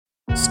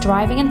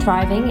Striving and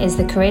Thriving is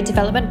the career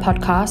development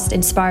podcast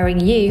inspiring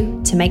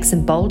you to make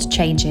some bold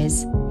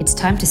changes. It's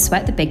time to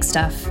sweat the big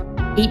stuff.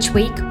 Each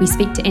week, we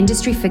speak to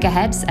industry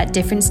figureheads at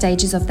different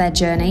stages of their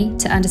journey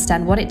to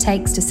understand what it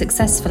takes to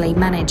successfully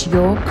manage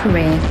your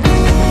career.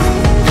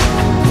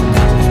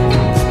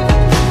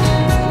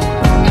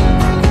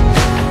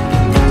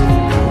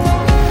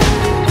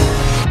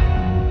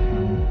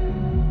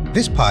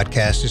 This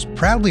podcast is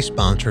proudly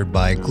sponsored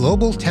by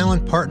global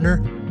talent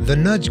partner, The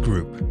Nudge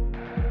Group.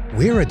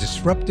 We're a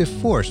disruptive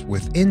force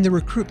within the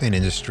recruitment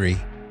industry,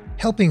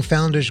 helping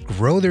founders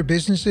grow their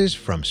businesses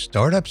from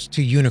startups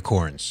to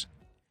unicorns.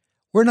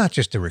 We're not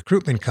just a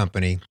recruitment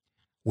company,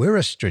 we're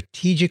a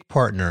strategic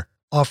partner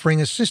offering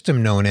a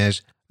system known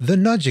as the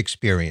Nudge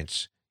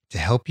Experience to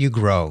help you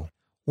grow.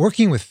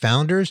 Working with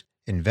founders,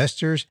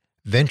 investors,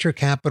 venture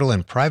capital,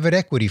 and private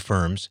equity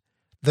firms,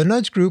 the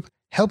Nudge Group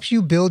helps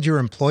you build your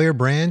employer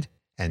brand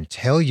and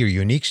tell your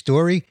unique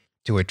story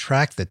to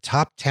attract the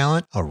top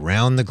talent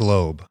around the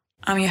globe.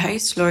 I'm your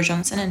host, Laura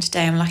Johnson, and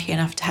today I'm lucky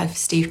enough to have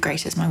Steve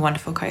Great as my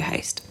wonderful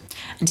co-host.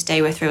 And today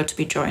we're thrilled to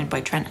be joined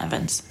by Trent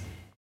Evans.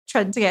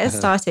 Trent, to get us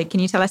started, can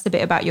you tell us a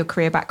bit about your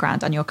career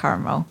background and your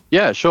current role?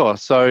 Yeah, sure.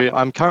 So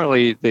I'm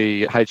currently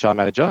the HR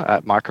manager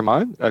at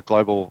Micromine, a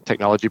global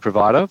technology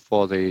provider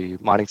for the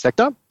mining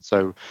sector.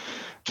 So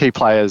key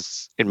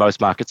players in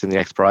most markets in the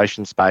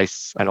exploration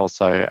space, and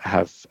also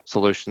have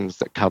solutions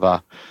that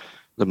cover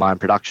the mine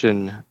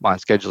production, mine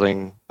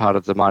scheduling, part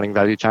of the mining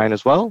value chain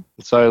as well.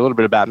 So a little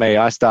bit about me.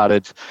 I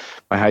started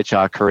my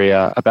HR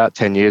career about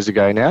 10 years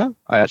ago now.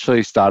 I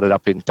actually started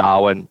up in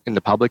Darwin in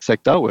the public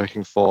sector,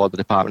 working for the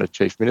Department of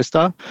Chief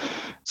Minister.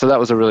 So that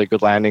was a really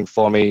good landing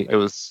for me. It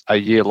was a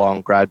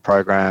year-long grad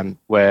program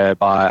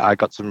whereby I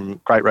got some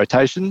great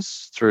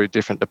rotations through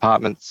different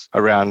departments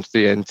around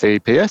the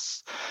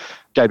NTPS.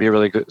 Gave me a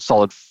really good,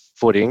 solid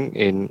footing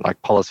in like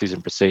policies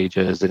and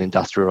procedures and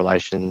industrial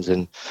relations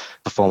and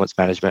performance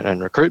management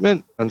and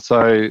recruitment. And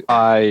so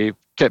I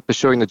kept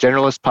pursuing the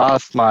generalist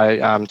path. My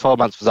 12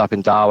 months was up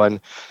in Darwin.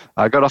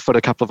 I got offered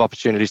a couple of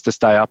opportunities to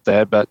stay up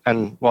there,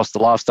 and whilst the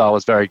lifestyle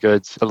was very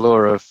good, the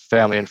lure of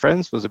family and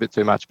friends was a bit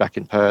too much back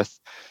in Perth.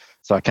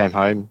 So I came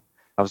home.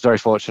 I was very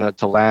fortunate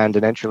to land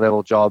an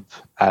entry-level job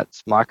at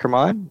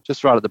Micromine,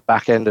 just right at the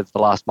back end of the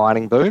last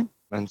mining boom.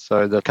 And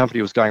so the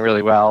company was going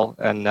really well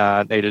and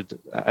needed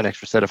an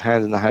extra set of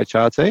hands in the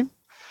HR team.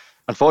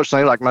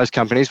 Unfortunately, like most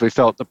companies, we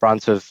felt the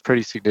brunt of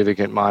pretty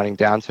significant mining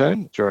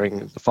downturn during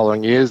the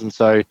following years. And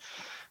so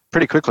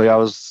pretty quickly, I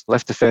was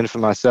left to fend for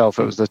myself.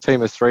 It was a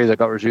team of 3 that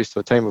got reduced to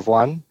a team of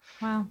 1.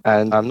 Wow.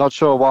 And I'm not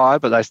sure why,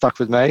 but they stuck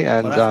with me,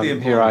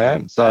 and here I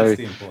am. So,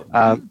 so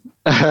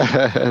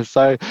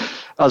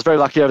I was very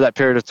lucky over that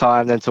period of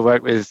time then to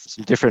work with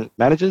some different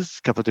managers,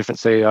 a couple of different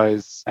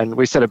CEOs, and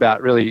we set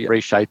about really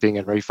reshaping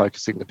and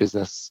refocusing the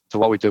business to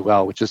what we do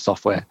well, which is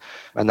software.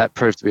 And that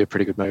proved to be a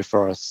pretty good move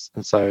for us.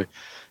 And so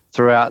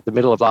throughout the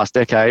middle of last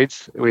decade,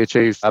 we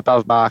achieved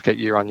above market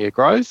year-on-year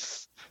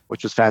growth,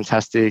 which was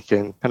fantastic,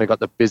 and kind of got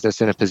the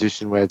business in a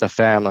position where the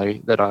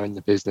family that owned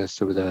the business,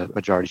 who were the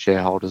majority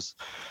shareholders,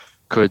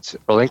 could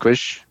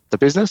relinquish the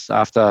business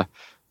after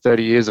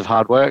 30 years of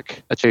hard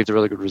work, achieved a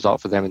really good result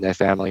for them and their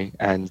family.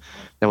 And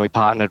then we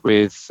partnered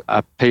with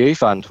a PE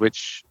fund,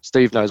 which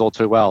Steve knows all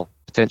too well,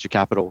 Potentia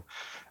Capital.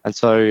 And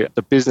so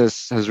the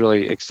business has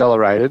really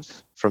accelerated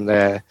from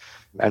there,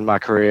 and my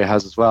career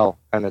has as well.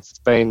 And it's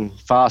been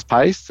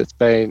fast-paced. It's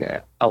been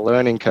a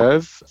learning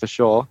curve for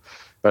sure,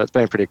 but it's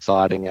been pretty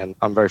exciting, and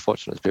I'm very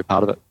fortunate to be a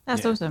part of it.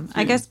 That's awesome.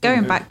 I guess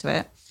going back to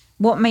it,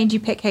 what made you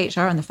pick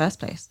HR in the first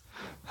place?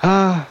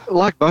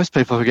 Like most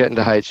people who get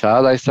into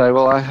HR, they say,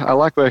 well, I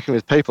like working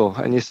with people,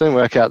 and you soon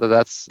work out that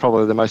that's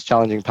probably the most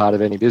challenging part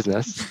of any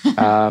business.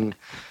 I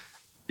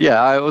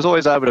was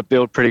always able to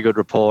build pretty good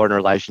rapport and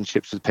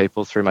relationships with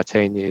people through my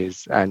teen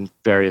years and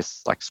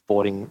various like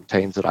sporting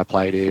teams that I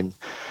played in.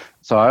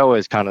 So I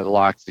always kind of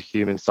liked the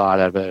human side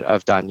of it.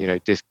 I've done,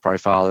 DISC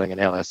profiling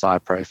and LSI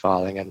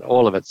profiling, and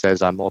all of it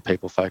says I'm more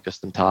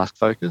people-focused than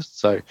task-focused.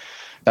 So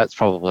that's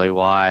probably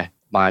why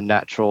my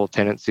natural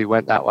tendency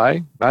went that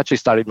way. I actually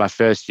studied my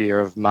first year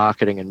of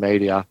marketing and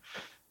media,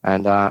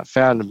 and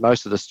found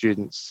most of the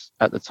students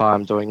at the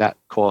time doing that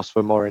course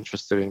were more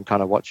interested in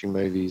kind of watching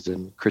movies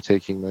and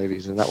critiquing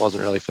movies, and that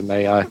wasn't really for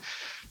me. I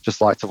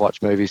just like to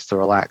watch movies to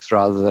relax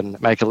rather than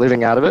make a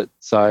living out of it.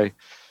 So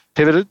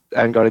pivoted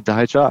and got into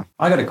HR.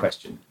 I got a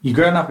question. You've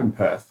grown up in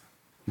Perth.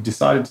 You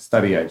decided to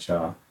study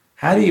HR.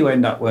 How do you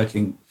end up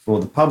working for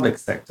the public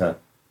sector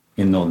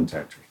in Northern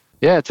Territory?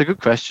 Yeah, it's a good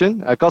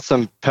question. I got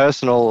some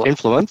personal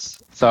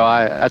influence. So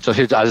I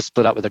just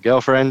split up with a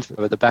girlfriend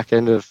at the back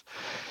end of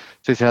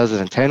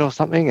 2010 or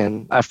something.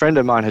 And a friend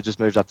of mine had just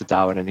moved up to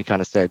Darwin, and he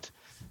kind of said,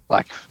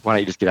 why don't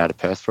you just get out of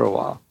Perth for a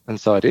while? And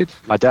so I did.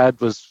 My dad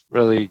was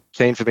really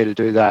keen for me to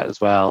do that as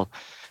well.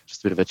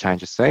 Just a bit of a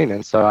change of scene.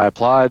 And so I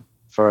applied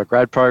for a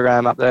grad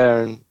program up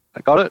there, and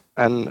I got it.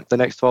 And the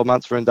next 12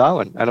 months were in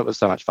Darwin, and it was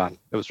so much fun.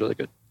 It was really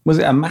good. Was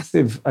it a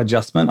massive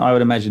adjustment? I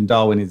would imagine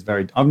Darwin is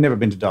I've never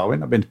been to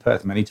Darwin. I've been to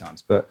Perth many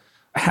times, but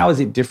how is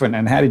it different,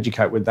 and how did you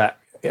cope with that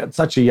at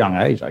such a young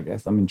age, I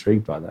guess. I'm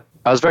intrigued by that.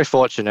 I was very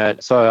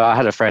fortunate. So I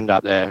had a friend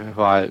up there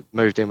who I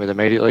moved in with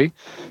immediately,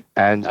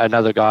 and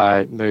another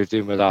guy moved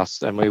in with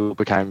us, and we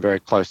became very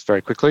close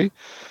very quickly.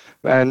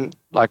 And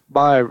like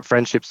my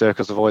friendship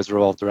circles have always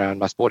revolved around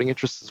my sporting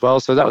interests as well.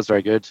 So that was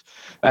very good.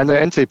 And the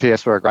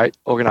NTPS were a great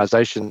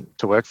organisation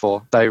to work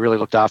for. They really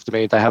looked after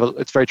me.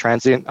 It's very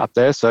transient up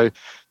there. So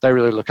they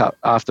really look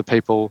after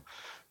people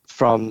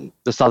from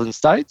the southern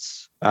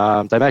states.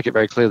 They make it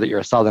very clear that you're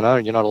a southerner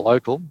and you're not a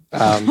local.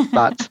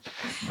 But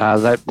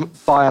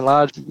by and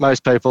large,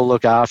 most people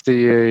look after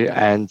you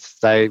and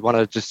they want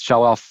to just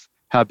show off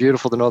how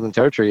beautiful the Northern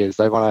Territory is.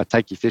 They want to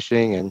take you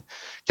fishing and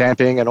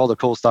camping and all the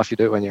cool stuff you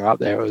do when you're up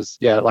there. It was,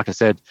 like I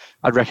said,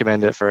 I'd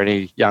recommend it for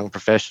any young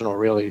professional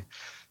really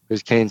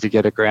who's keen to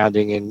get a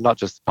grounding in not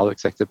just the public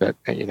sector, but,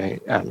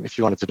 if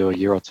you wanted to do a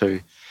year or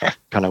two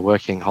kind of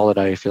working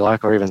holiday, if you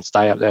like, or even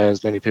stay up there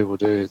as many people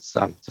do, it's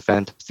a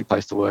fantastic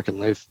place to work and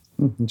live.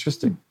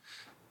 Interesting.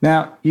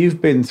 Now,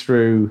 you've been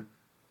through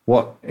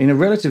what, in a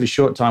relatively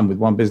short time with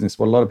one business,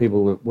 what a lot of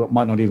people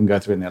might not even go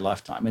through in their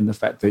lifetime, in the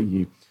fact that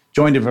you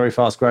joined a very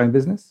fast-growing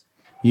business.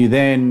 You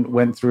then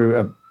went through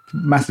a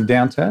massive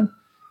downturn.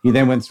 You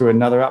then went through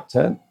another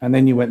upturn, and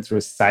then you went through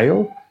a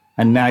sale,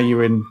 and now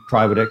you're in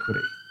private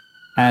equity.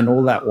 And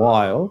all that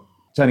while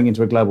turning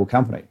into a global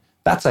company.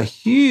 That's a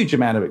huge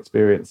amount of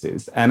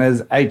experiences. And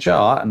as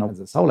HR, and as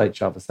a sole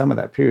HR for some of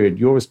that period,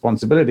 your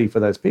responsibility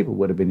for those people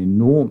would have been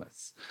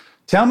enormous.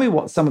 Tell me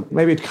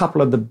maybe a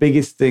couple of the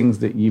biggest things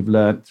that you've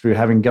learned through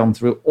having gone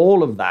through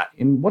all of that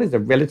in what is a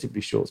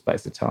relatively short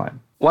space of time.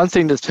 One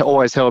thing that's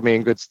always held me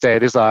in good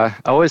stead is I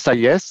always say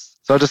yes.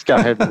 So I just go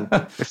ahead and,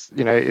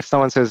 if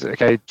someone says,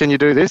 okay, can you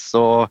do this?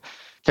 Or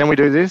can we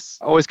do this?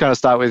 I always kind of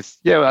start with,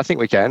 yeah, I think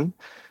we can.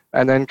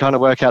 And then kind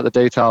of work out the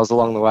details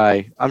along the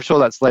way. I'm sure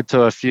that's led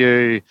to a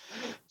few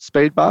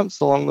speed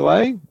bumps along the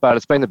way, but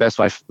it's been the best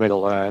way for me to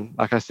learn.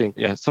 Like I think,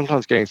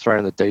 sometimes getting thrown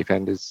in the deep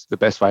end is the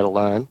best way to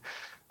learn.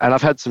 And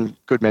I've had some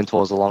good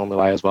mentors along the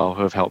way as well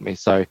who have helped me.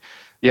 So,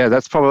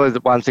 that's probably the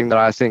one thing that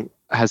I think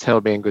has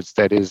held me in good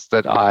stead is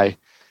that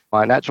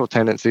my natural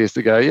tendency is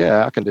to go,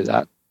 I can do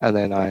that. And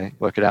then I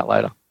work it out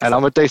later. And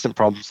I'm a decent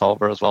problem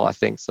solver as well, I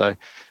think. So,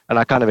 and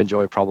I kind of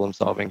enjoy problem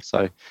solving.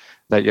 So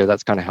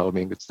that's kind of held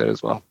me in good stead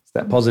as well.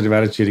 That positive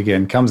attitude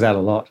again comes out a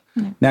lot.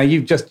 Yeah. Now,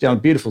 you've just done a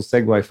beautiful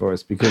segue for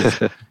us because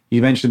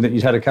you mentioned that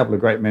you'd had a couple of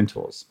great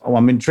mentors. Oh,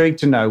 I'm intrigued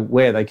to know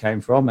where they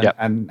came from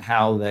and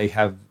how they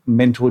have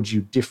mentored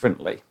you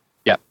differently.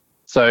 Yeah.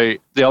 So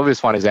the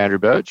obvious one is Andrew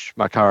Birch,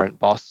 my current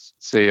boss,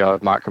 CEO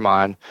of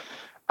Micromine,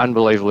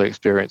 unbelievably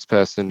experienced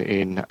person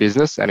in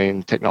business and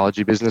in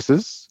technology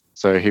businesses.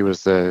 So he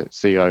was the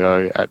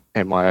COO at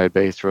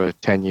MYOB through a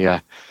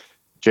 10-year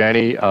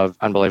journey of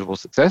unbelievable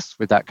success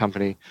with that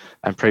company.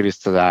 And previous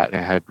to that,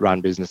 I had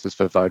run businesses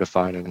for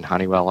Vodafone and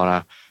Honeywell on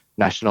a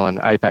national and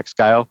APAC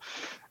scale.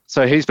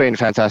 So he's been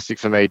fantastic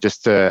for me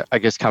just to, I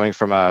guess, coming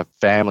from a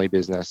family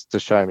business to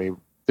show me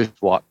this is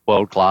what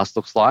world-class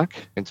looks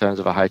like in terms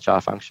of a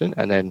HR function,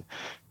 and then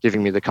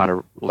giving me the kind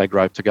of leg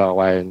rope to go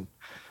away and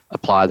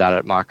apply that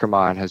at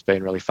Micromine has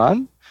been really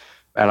fun.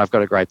 And I've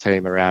got a great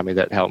team around me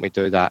that helped me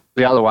do that.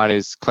 The other one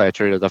is Claire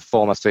Tudor, the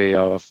former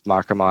CEO of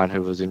Micromine,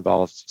 who was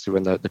involved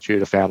when the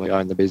Tudor family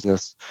owned the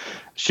business.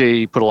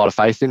 She put a lot of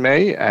faith in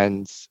me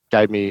and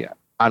gave me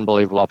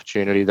unbelievable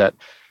opportunity that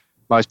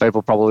most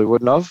people probably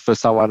wouldn't have for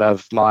someone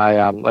of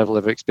my level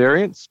of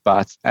experience.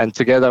 And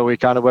together we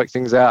kind of worked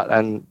things out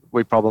and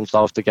we problem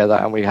solved together,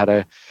 and we had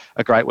a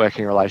great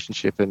working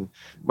relationship, and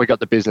we got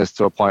the business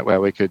to a point where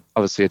we could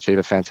obviously achieve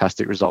a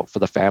fantastic result for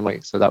the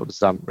family. So that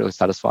was really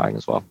satisfying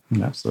as well.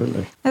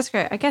 Absolutely. That's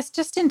great. I guess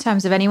just in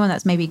terms of anyone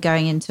that's maybe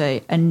going into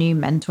a new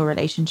mentor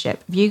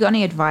relationship, have you got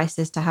any advice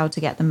as to how to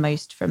get the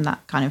most from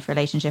that kind of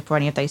relationship or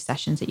any of those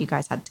sessions that you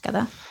guys had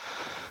together?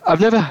 I've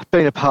never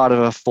been a part of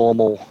a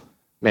formal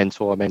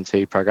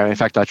mentor-mentee program. In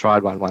fact, I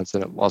tried one once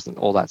and it wasn't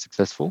all that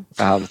successful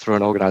through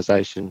an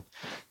organisation,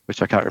 which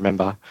I can't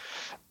remember.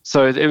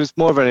 So it was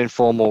more of an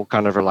informal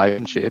kind of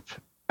relationship,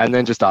 and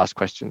then just ask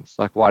questions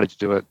like, why did you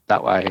do it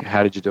that way?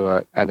 How did you do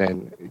it? And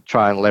then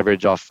try and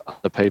leverage off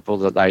the people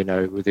that they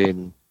know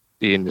within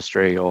the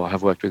industry or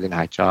have worked within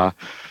HR.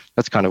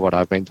 That's kind of what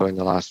I've been doing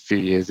the last few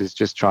years, is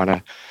just trying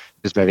to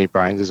as many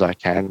brains as I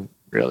can,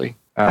 really.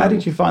 How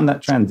did you find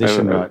that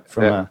transition,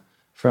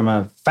 from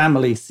a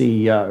family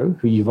CEO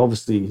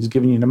who's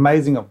given you an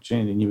amazing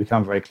opportunity and you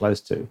become very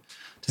close to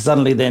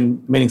suddenly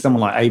then meeting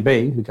someone like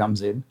AB who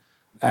comes in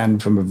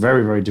and from a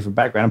very, very different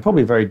background and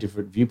probably a very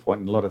different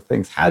viewpoint in a lot of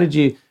things. How did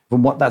you,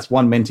 that's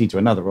one mentee to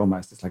another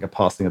almost, it's like a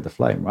passing of the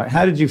flame, right?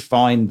 How did you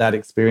find that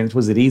experience?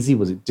 Was it easy?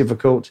 Was it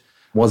difficult?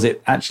 Was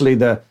it actually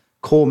the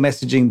core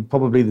messaging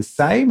probably the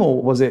same,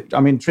 or was it,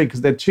 I'm intrigued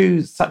because they're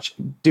two such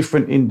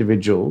different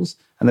individuals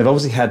and they've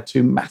obviously had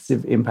two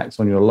massive impacts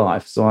on your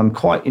life. So I'm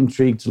quite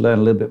intrigued to learn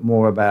a little bit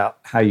more about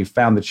how you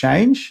found the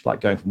change,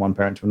 like going from one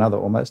parent to another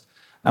almost,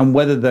 and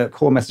whether the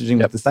core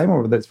messaging was the same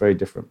or whether it's very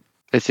different.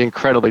 It's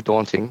incredibly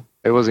daunting.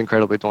 It was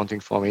incredibly daunting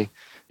for me.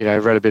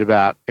 I've read a bit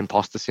about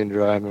imposter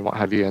syndrome and what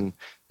have you, and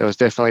there was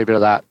definitely a bit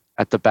of that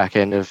at the back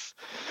end of,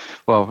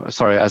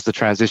 as the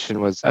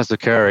transition was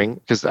occurring,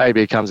 because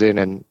AB comes in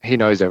and he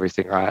knows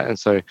everything, right? And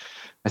so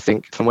I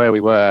think from where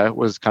we were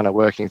was kind of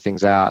working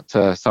things out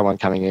to someone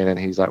coming in and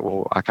he's like,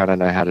 well, I kind of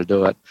know how to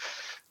do it.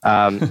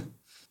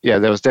 Yeah,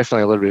 there was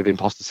definitely a little bit of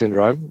imposter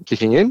syndrome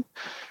kicking in.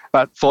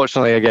 But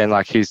fortunately, again,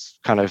 like he's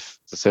kind of,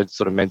 as I said,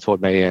 sort of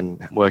mentored me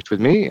and worked with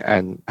me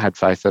and had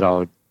faith that I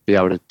would be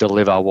able to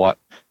deliver what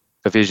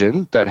the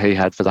vision that he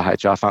had for the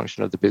HR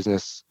function of the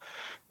business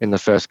in the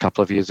first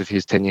couple of years of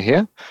his tenure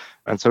here.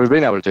 And so we've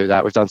been able to do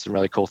that. We've done some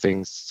really cool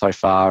things so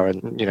far,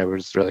 and, we're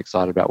just really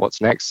excited about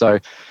what's next. So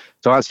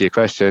to answer your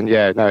question,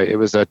 it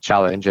was a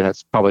challenge, and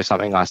it's probably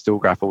something I still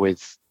grapple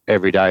with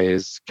every day,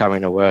 is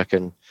coming to work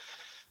and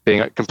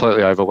being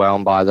completely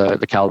overwhelmed by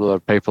the caliber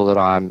of people that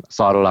I'm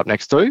sidled up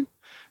next to.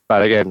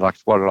 But again, like,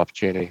 what an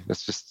opportunity.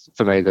 It's just,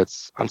 for me,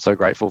 I'm so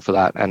grateful for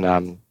that.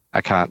 And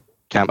I can't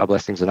count my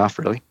blessings enough,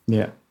 really.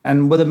 Yeah.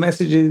 And were the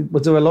messages,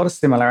 was there a lot of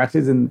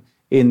similarities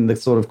in the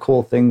sort of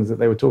core things that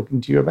they were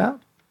talking to you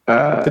about?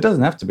 It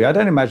doesn't have to be. I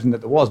don't imagine that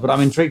there was, but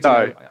I'm intrigued to know.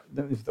 I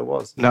don't know if there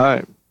was.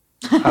 No,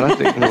 I don't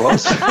think there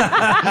was.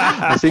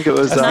 I think it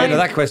was... That's the end of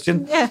that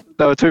question. Yeah.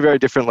 They were two very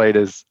different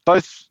leaders.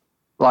 Both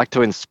like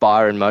to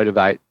inspire and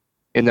motivate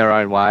in their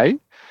own way,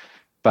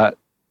 but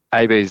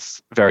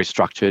AB's very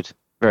structured,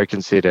 very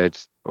considered,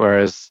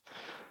 whereas,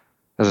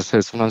 as I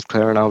said, sometimes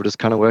Claire and I were just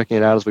kind of working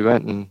it out as we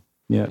went, and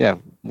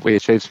we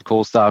achieved some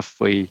cool stuff.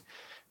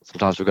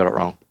 Sometimes we got it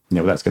wrong.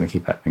 Yeah, well, that's going to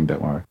keep happening,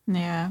 don't worry.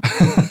 Yeah.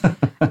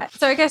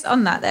 So I guess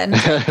on that then,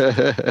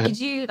 could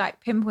you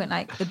pinpoint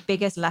the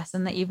biggest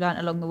lesson that you've learned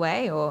along the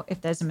way, or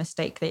if there's a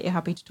mistake that you're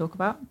happy to talk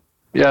about?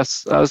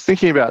 Yes, I was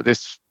thinking about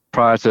this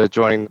prior to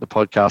joining the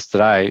podcast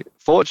today.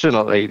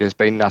 Fortunately, there's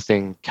been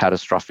nothing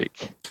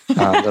catastrophic that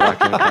I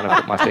can kind of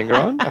put my finger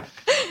on.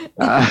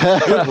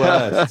 Good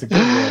word. It's a good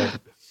word.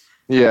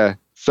 Yeah.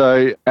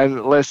 So,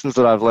 and lessons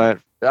that I've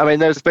learned. I mean,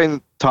 there's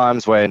been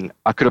times when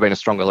I could have been a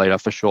stronger leader,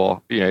 for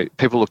sure.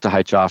 People look to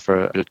HR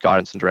for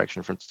guidance and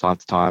direction from time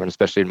to time, and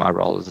especially in my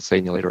role as a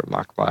senior leader at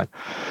Micromine.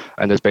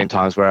 And there's been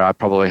times where I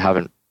probably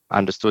haven't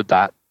understood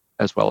that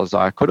as well as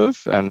I could have.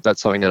 And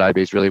that's something that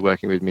AB is really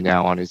working with me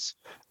now on, is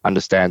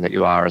understand that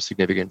you are a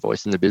significant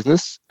voice in the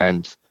business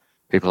and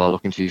people are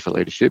looking to you for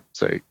leadership.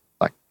 So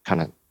kind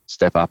of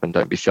step up and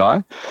don't be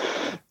shy.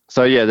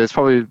 So there's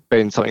probably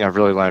been something I've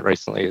really learned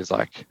recently, is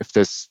if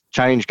there's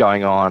change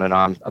going on and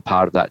I'm a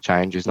part of that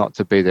change, is not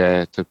to be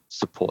there to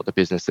support the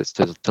business, it's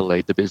to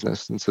lead the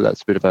business. And so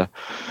that's a bit of a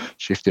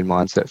shift in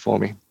mindset for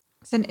me.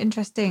 It's an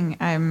interesting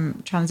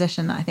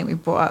transition that I think we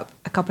brought up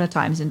a couple of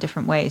times in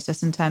different ways,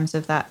 just in terms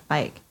of that,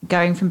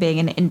 going from being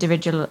an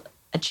individual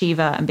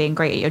achiever and being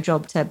great at your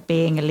job to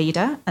being a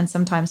leader. And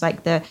sometimes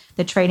the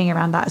training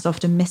around that is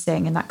often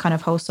missing, and that kind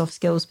of whole soft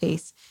skills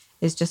piece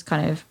is just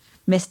kind of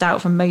missed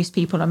out from most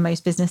people and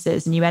most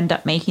businesses, and you end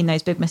up making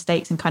those big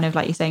mistakes and kind of,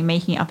 like you're saying,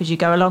 making it up as you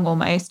go along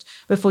almost,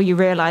 before you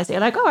realize it.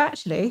 You're like, oh,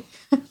 actually,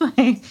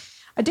 I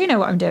do know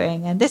what I'm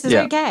doing, and this is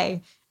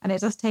okay. And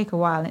it does take a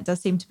while, and it does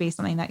seem to be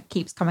something that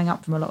keeps coming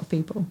up from a lot of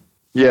people.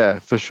 Yeah,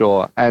 for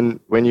sure. And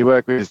when you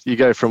you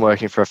go from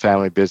working for a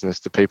family business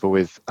to people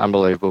with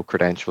unbelievable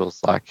credentials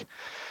like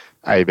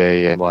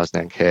AB and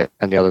Wisner and Kett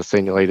and the other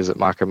senior leaders at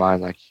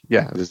Micromine,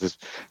 there's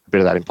just a bit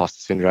of that imposter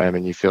syndrome,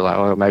 and you feel like,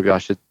 oh, maybe I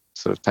should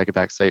sort of take a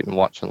back seat and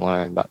watch and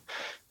learn. But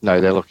no,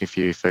 they're looking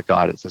for you for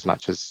guidance as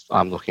much as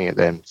I'm looking at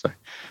them. So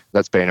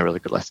that's been a really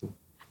good lesson.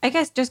 I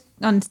guess just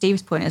on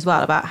Steve's point as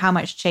well about how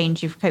much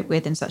change you've coped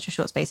with in such a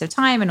short space of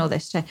time and all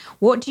this,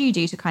 what do you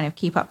do to kind of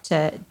keep up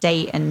to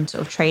date and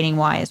sort of training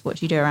wise? What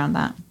do you do around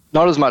that?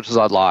 Not as much as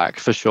I'd like,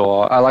 for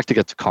sure. I like to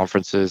get to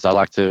conferences. I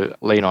like to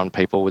lean on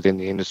people within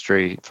the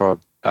industry to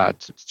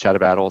chat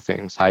about all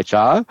things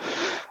HR.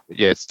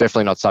 Yeah, it's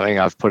definitely not something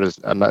I've put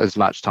as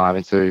much time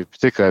into,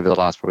 particularly over the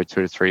last probably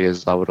 2 to 3 years,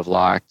 as I would have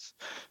liked.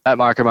 At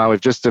Micromine,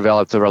 we've just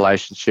developed a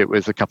relationship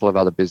with a couple of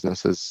other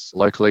businesses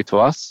locally to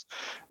us,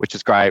 which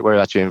is great. We've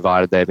actually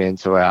invited them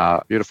into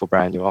our beautiful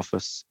brand new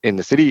office in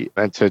the city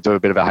and to do a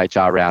bit of a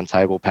HR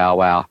roundtable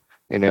powwow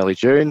in early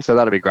June. So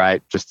that'll be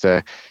great, just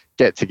to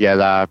get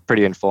together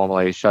pretty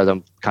informally, show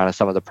them kind of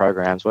some of the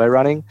programs we're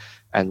running,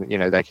 and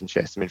they can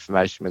share some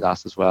information with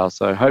us as well.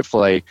 So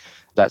hopefully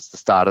that's the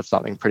start of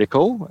something pretty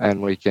cool,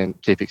 and we can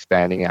keep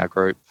expanding our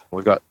group.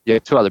 We've got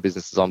 2 other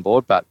businesses on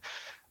board, but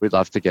we'd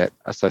love to get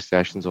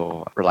associations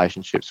or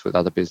relationships with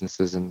other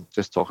businesses and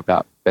just talk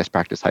about best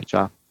practice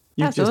HR.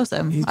 That's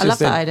awesome. I love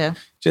that idea.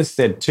 Just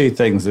said 2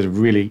 things that have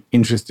really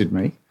interested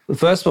me. The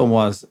first one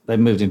was they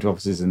moved into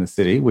offices in the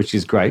city, which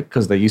is great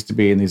because they used to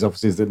be in these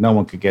offices that no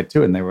one could get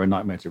to and they were a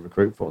nightmare to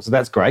recruit for. So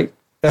that's great.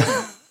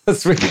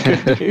 That's really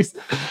good news.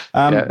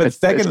 But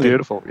secondly, it's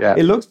beautiful. Yeah,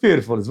 it looks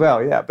beautiful as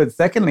well. Yeah, but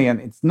secondly,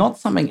 and it's not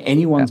something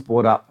anyone's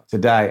brought up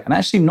today, and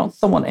actually not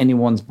someone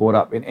anyone's brought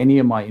up in any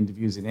of my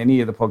interviews, in any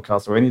of the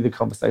podcasts, or any of the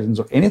conversations,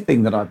 or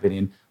anything that I've been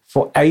in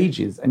for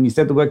ages. And you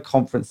said the word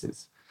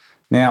conferences.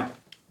 Now,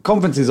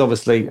 conferences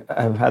obviously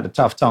have had a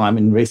tough time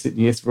in recent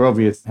years for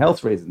obvious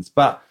health reasons,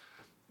 but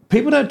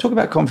people don't talk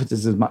about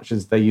conferences as much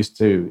as they used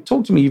to.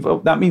 Talk to me.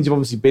 That means you've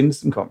obviously been to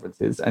some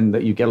conferences and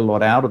that you get a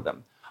lot out of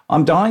them.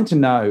 I'm dying to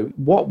know,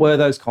 what were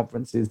those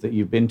conferences that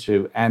you've been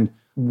to, and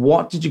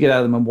what did you get out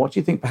of them, and what do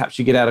you think perhaps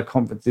you get out of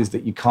conferences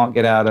that you can't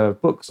get out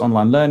of books,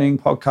 online learning,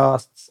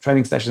 podcasts,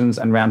 training sessions,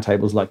 and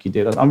roundtables like you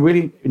did? I'm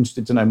really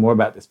interested to know more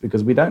about this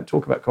because we don't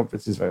talk about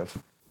conferences very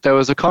often. There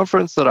was a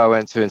conference that I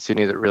went to in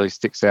Sydney that really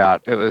sticks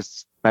out. It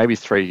was maybe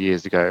 3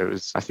 years ago.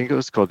 I think it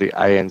was called the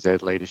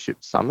ANZ Leadership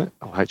Summit,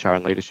 or HR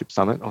and Leadership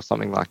Summit, or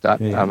something like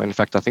that. Yeah. In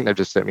fact, I think they've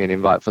just sent me an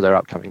invite for their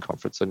upcoming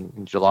conference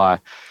in July,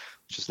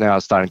 which is now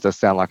starting to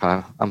sound like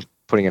I'm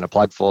putting in a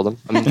plug for them.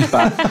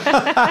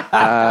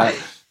 But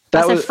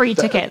that's a free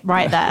ticket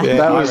right there. Yeah,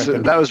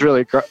 that was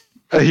really great.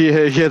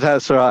 Yeah,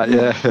 that's right.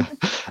 Yeah,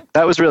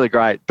 that was really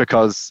great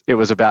because it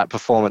was about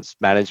performance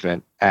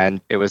management,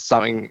 and it was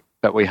something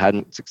that we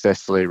hadn't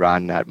successfully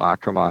run at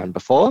Micromine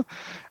before.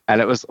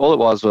 And it was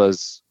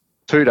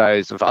 2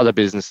 days of other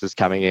businesses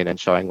coming in and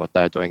showing what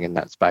they're doing in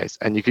that space.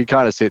 And you could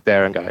kind of sit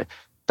there and go,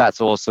 that's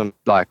awesome.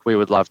 Like, we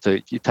would love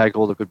to, you take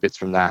all the good bits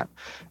from that.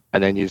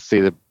 And then you see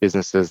the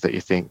businesses that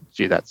you think,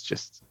 gee, that's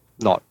just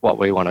not what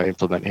we want to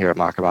implement here at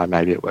Micromine.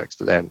 Maybe it works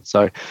for them.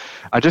 So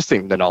I just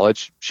think the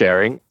knowledge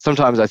sharing,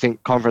 sometimes I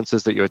think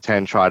conferences that you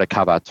attend try to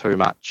cover too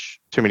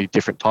many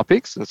different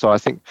topics. And so I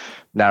think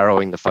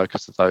narrowing the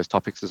focus of those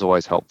topics is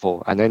always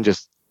helpful. And then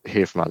just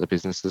hear from other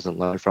businesses and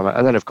learn from it.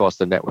 And then, of course,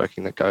 the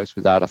networking that goes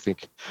with that. I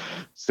think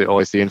it's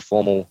always the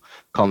informal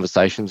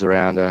conversations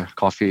around a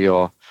coffee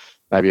or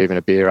maybe even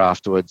a beer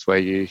afterwards where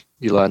you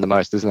learn the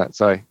most, isn't it?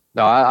 So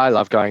no, I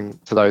love going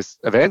to those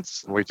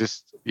events. We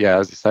just,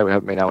 as you say, we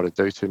haven't been able to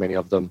do too many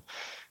of them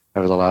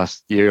over the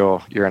last year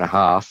or year and a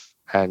half.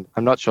 And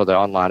I'm not sure the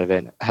online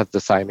event has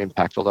the same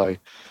impact, although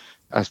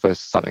I suppose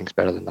something's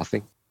better than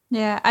nothing.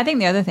 Yeah, I think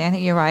the other thing, I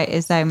think you're right,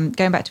 is going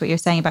back to what you're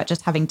saying about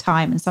just having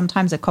time. And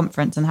sometimes a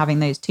conference and having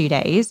those 2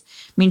 days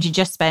means you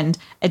just spend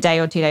a day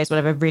or 2 days,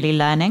 whatever, really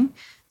learning.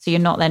 So you're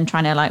not then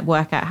trying to like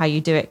work out how you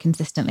do it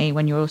consistently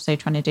when you're also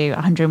trying to do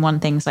 101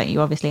 things like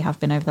you obviously have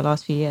been over the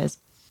last few years.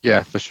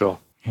 Yeah, for sure.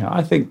 Yeah,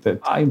 I think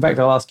that, in fact,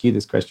 I'll ask you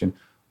this question.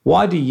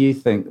 Why do you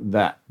think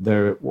that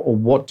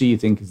what do you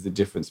think is the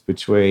difference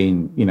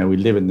between, we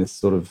live in this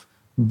sort of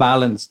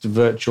balanced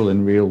virtual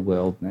and real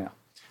world now?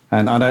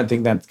 And I don't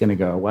think that's going to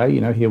go away.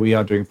 Here we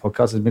are doing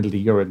podcasts. Admittedly,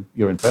 you're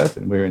in Perth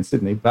and we're in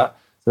Sydney, so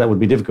that would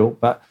be difficult.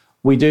 But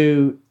we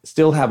do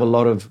still have a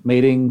lot of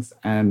meetings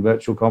and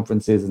virtual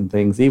conferences and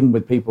things, even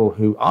with people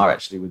who are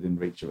actually within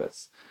reach of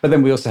us. But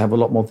then we also have a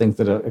lot more things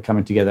that are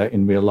coming together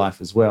in real life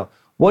as well.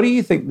 What do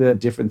you think the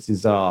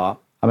differences are?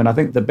 I mean, I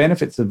think the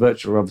benefits of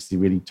virtual are obviously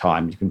really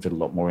time. You can fit a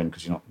lot more in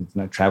because there's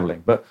no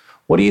traveling. But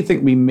what do you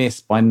think we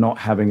miss by not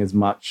having as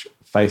much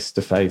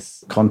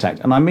face-to-face contact?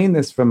 And I mean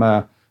this from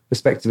a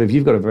perspective of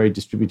you've got a very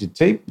distributed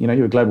team.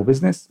 You're a global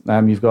business.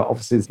 You've got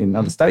offices in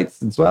other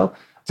states as well.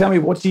 Tell me,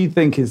 what do you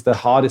think is the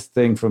hardest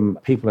thing from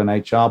people in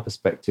HR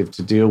perspective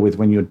to deal with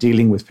when you're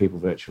dealing with people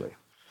virtually?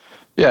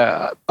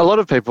 Yeah, a lot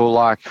of people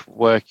like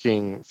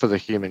working for the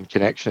human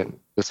connection,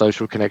 the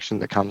social connection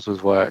that comes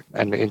with work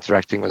and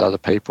interacting with other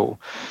people.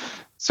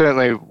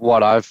 Certainly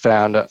what I've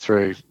found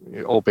through,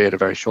 albeit a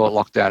very short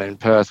lockdown in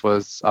Perth,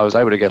 was I was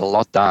able to get a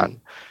lot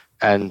done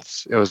and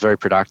it was very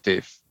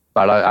productive.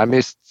 But I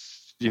missed,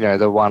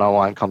 the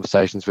one-on-one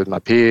conversations with my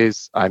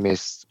peers. I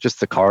missed just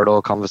the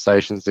corridor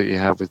conversations that you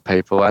have with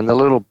people and the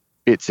little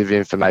bits of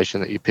information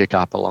that you pick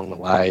up along the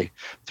way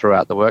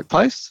throughout the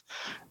workplace.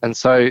 And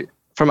so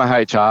from a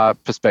HR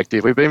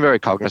perspective, we've been very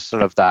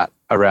cognizant of that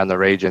around the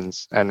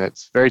regions, and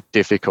it's very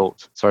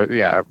difficult. So,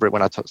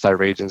 when I say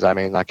regions, I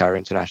mean like our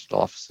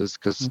international offices,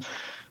 because,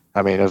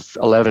 of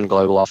 11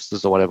 global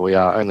offices or whatever we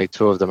are, only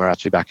 2 of them are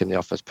actually back in the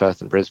office, Perth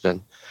and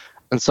Brisbane.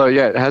 And so,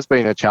 it has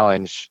been a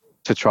challenge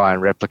to try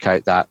and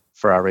replicate that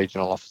for our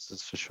regional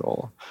offices for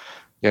sure.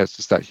 It's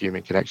just that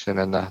human connection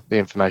and the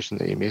information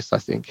that you miss, I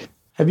think.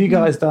 Have you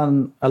guys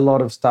done a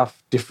lot of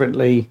stuff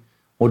differently,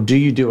 or do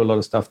you do a lot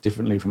of stuff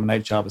differently from an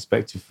HR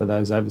perspective for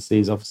those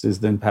overseas offices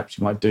than perhaps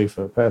you might do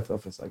for a Perth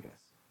office, I guess?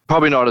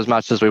 Probably not as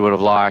much as we would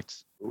have liked.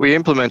 We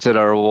implemented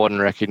a reward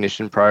and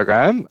recognition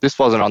program. This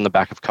wasn't on the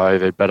back of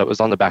COVID, but it was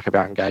on the back of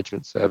our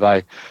engagement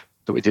survey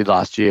that we did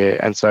last year.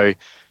 And so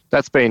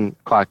that's been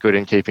quite good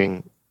in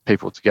keeping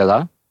people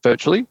together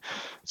virtually.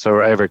 So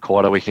every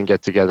quarter we can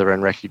get together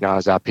and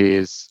recognise our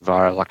peers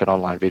via like an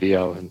online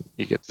video, and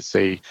you get to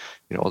see,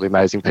 all the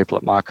amazing people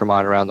at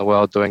Micromine around the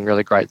world doing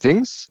really great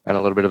things and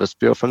a little bit of a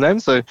spiel from them.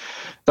 So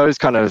those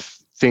kind of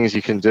things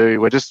you can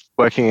do. We're just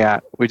working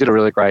out, we did a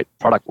really great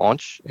product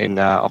launch in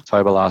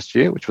October last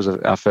year, which was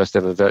our first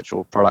ever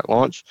virtual product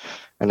launch.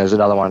 And there's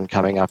another one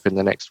coming up in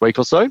the next week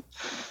or so.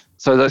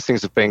 So those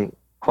things have been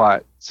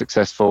quite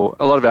successful.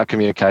 A lot of our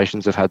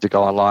communications have had to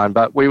go online,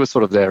 but we were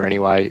sort of there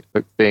anyway.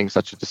 But being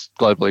such a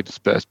globally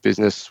dispersed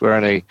business, we're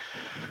only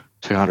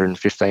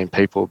 215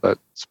 people, but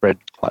spread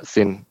quite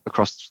thin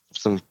across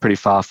some pretty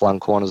far-flung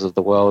corners of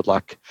the world,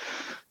 like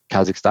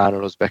Kazakhstan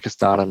and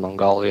Uzbekistan and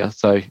Mongolia.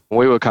 So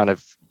we were kind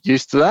of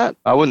used to that.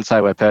 I wouldn't say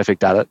we're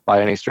perfect at it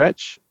by any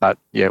stretch, but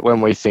when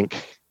we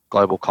think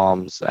global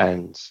comms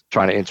and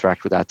trying to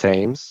interact with our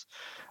teams,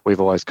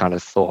 we've always kind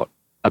of thought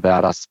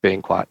about us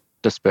being quite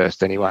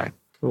dispersed anyway.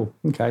 Cool.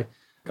 Okay.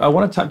 I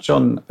want to touch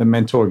on the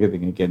mentoring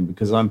thing again,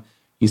 because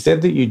you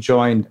said that you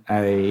joined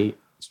a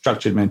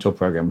structured mentor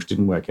program, which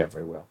didn't work out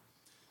very well.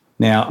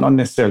 Now, not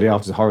necessarily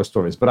after horror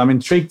stories, but I'm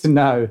intrigued to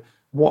know,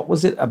 what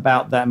was it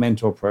about that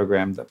mentor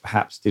program that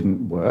perhaps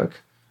didn't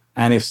work?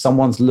 And if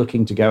someone's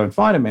looking to go and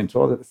find a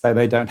mentor, that say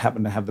they don't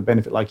happen to have the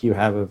benefit like you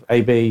have of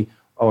AB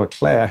or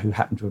Claire, who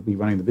happened to be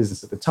running the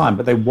business at the time,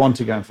 but they want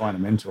to go and find a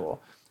mentor,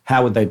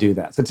 how would they do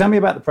that? So tell me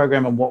about the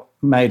program and what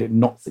made it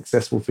not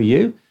successful for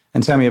you,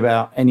 and tell me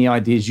about any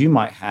ideas you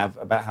might have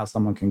about how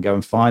someone can go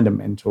and find a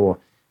mentor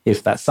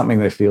if that's something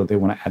they feel they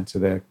want to add to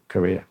their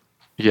career.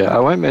 Yeah, I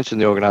won't mention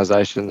the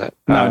organisation that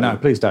no,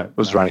 please don't.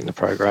 Was running the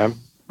program.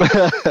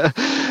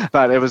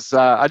 But it was,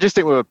 I just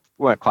think we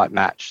weren't quite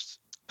matched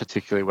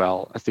particularly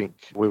well. I think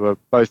we were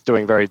both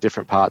doing very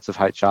different parts of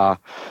HR.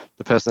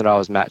 The person that I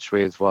was matched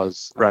with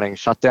was running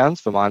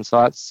shutdowns for mine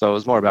sites. So it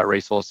was more about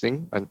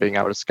resourcing and being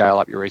able to scale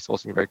up your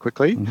resourcing very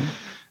quickly. Mm-hmm.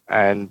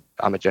 And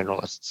I'm a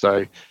generalist,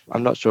 so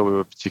I'm not sure we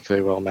were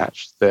particularly well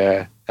matched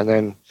there. And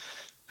then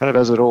kind of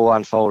as it all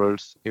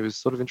unfolded, he was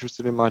sort of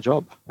interested in my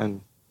job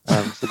and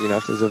said,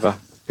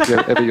 if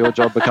ever your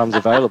job becomes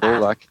available,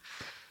 like,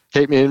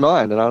 keep me in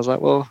mind. And I was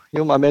like, well,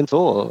 you're my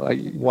mentor.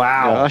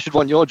 Wow. I should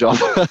want your job.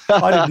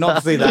 I did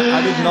not see that.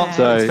 I did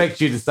not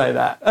expect you to say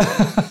that.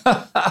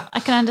 I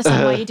can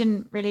understand why you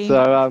didn't really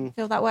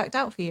feel that worked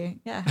out for you.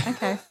 Yeah,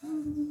 okay.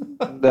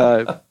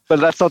 No, but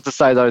that's not to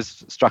say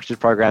those structured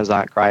programs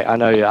aren't great. I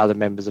know other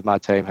members of my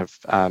team have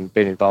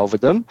been involved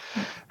with them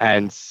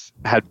and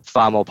had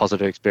far more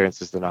positive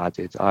experiences than I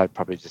did. I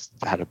probably just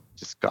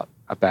got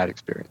a bad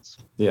experience.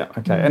 Yeah,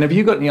 okay. And have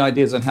you got any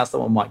ideas on how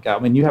someone might go? I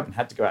mean, you haven't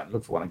had to go out and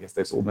look for one. I guess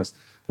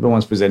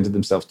everyone's presented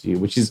themselves to you,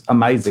 which is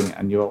amazing,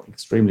 and you're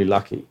extremely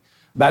lucky.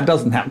 That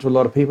doesn't happen to a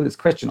lot of people. This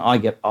question I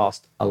get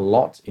asked a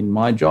lot in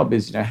my job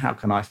is, how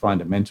can I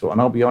find a mentor? And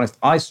I'll be honest,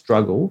 I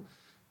struggle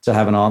to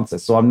have an answer.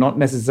 So I'm not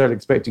necessarily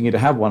expecting you to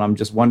have one. I'm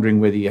just wondering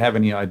whether you have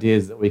any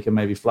ideas that we can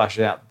maybe flush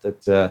out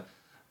that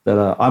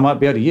I might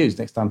be able to use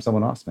next time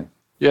someone asks me.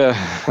 Yeah,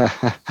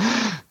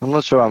 I'm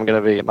not sure I'm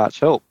going to be much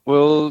help.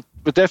 Well,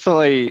 but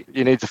definitely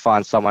you need to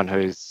find someone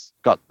who's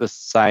got the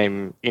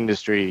same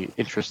industry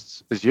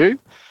interests as you.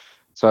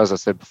 So as I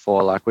said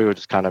before, we were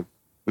just kind of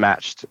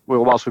matched.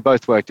 Whilst we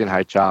both worked in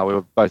HR,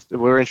 we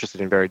were interested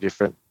in very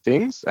different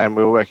things, and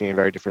we were working in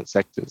very different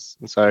sectors.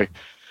 And so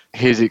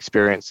his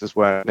experiences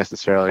weren't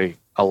necessarily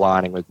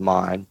aligning with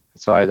mine.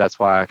 So that's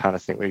why I kind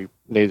of think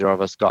neither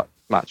of us got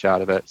much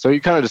out of it. So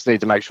you kind of just need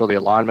to make sure the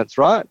alignment's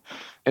right.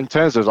 In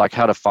terms of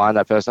how to find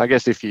that person, I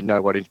guess if you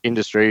know what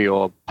industry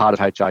or part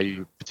of HR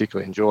you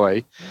particularly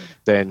enjoy,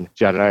 then,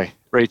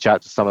 reach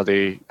out to some of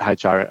the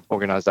HR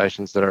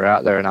organisations that are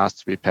out there and ask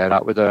to be paired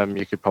up with them.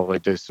 You could probably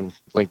do some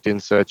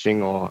LinkedIn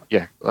searching or,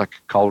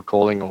 cold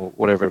calling or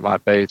whatever it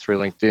might be through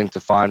LinkedIn to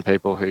find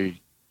people who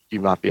you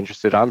might be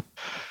interested in.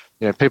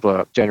 People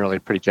are generally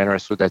pretty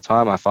generous with their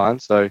time, I find.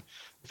 So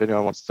if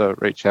anyone wants to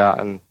reach out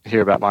and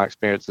hear about my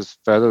experiences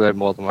further, they're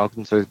more than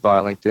welcome to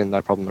via LinkedIn,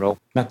 no problem at all.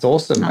 That's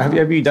awesome.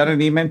 Have you done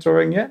any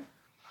mentoring yet?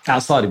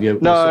 Outside of your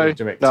direct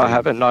team? No, I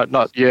haven't. Not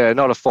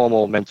a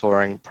formal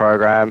mentoring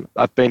program.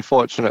 I've been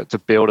fortunate to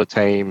build a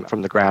team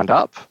from the ground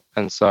up.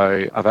 And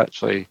so I've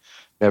actually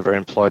never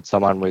employed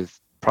someone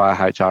with prior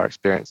HR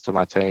experience to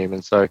my team.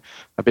 And so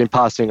I've been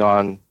passing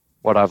on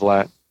what I've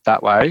learnt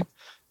that way,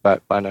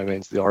 but by no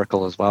means the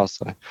oracle as well.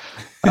 So,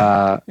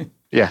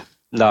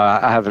 no,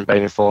 I haven't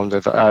been informed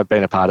of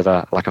being a part of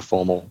a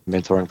formal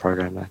mentoring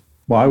program, though.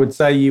 Well, I would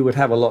say you would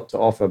have a lot to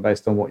offer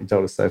based on what you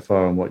told us so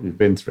far and what you've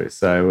been through.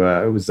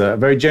 So it was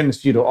very generous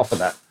of you to offer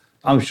that.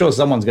 I'm sure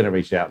someone's going to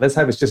reach out. Let's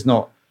hope it's just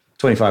not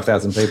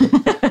 25,000 people.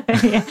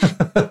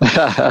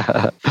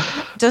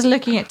 Just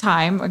looking at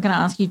time, we're going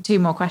to ask you 2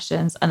 more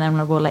questions and then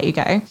we'll let you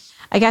go.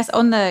 I guess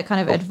on the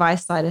kind of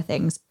advice side of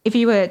things, if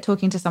you were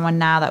talking to someone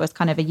now that was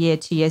kind of 2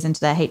 years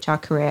into their HR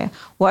career,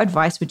 what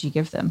advice would you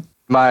give them?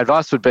 My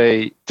advice would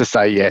be to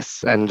say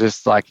yes and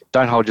just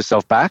don't hold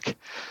yourself back.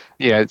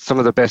 Some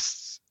of the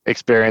best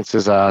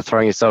experiences are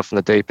throwing yourself in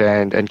the deep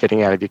end and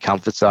getting out of your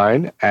comfort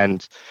zone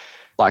and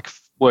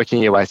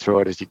working your way through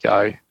it as you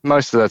go.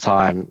 Most of the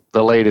time,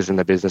 the leaders in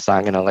the business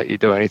aren't going to let you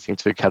do anything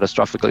too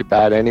catastrophically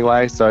bad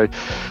anyway. So,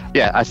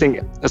 I think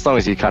as long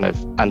as you kind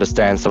of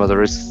understand some of the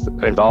risks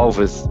involved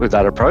with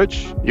that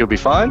approach, you'll be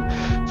fine.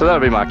 So that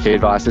would be my key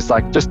advice. It's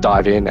just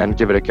dive in and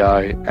give it a go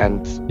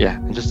and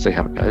just see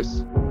how it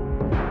goes.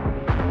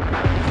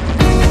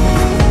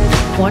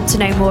 Want to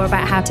know more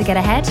about how to get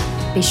ahead?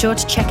 Be sure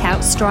to check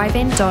out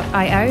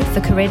striving.io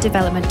for career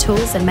development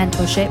tools and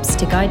mentorships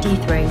to guide you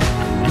through.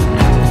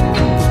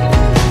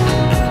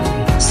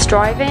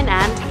 Striving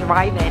and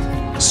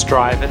thriving.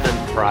 Striving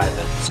and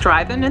thriving.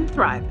 Striving and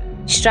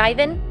thriving.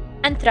 Striving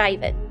and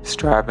thriving.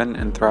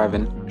 Striving and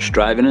thriving.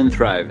 Striving and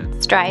thriving.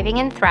 Striving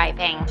and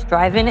thriving.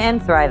 Striving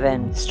and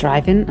thriving.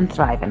 Striving and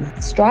thriving.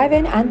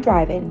 Striving and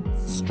thriving.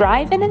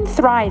 Striving and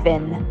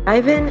thriving.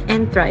 Striving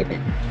and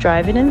thriving.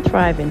 Striving and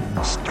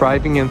thriving.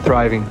 Striving and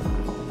thriving.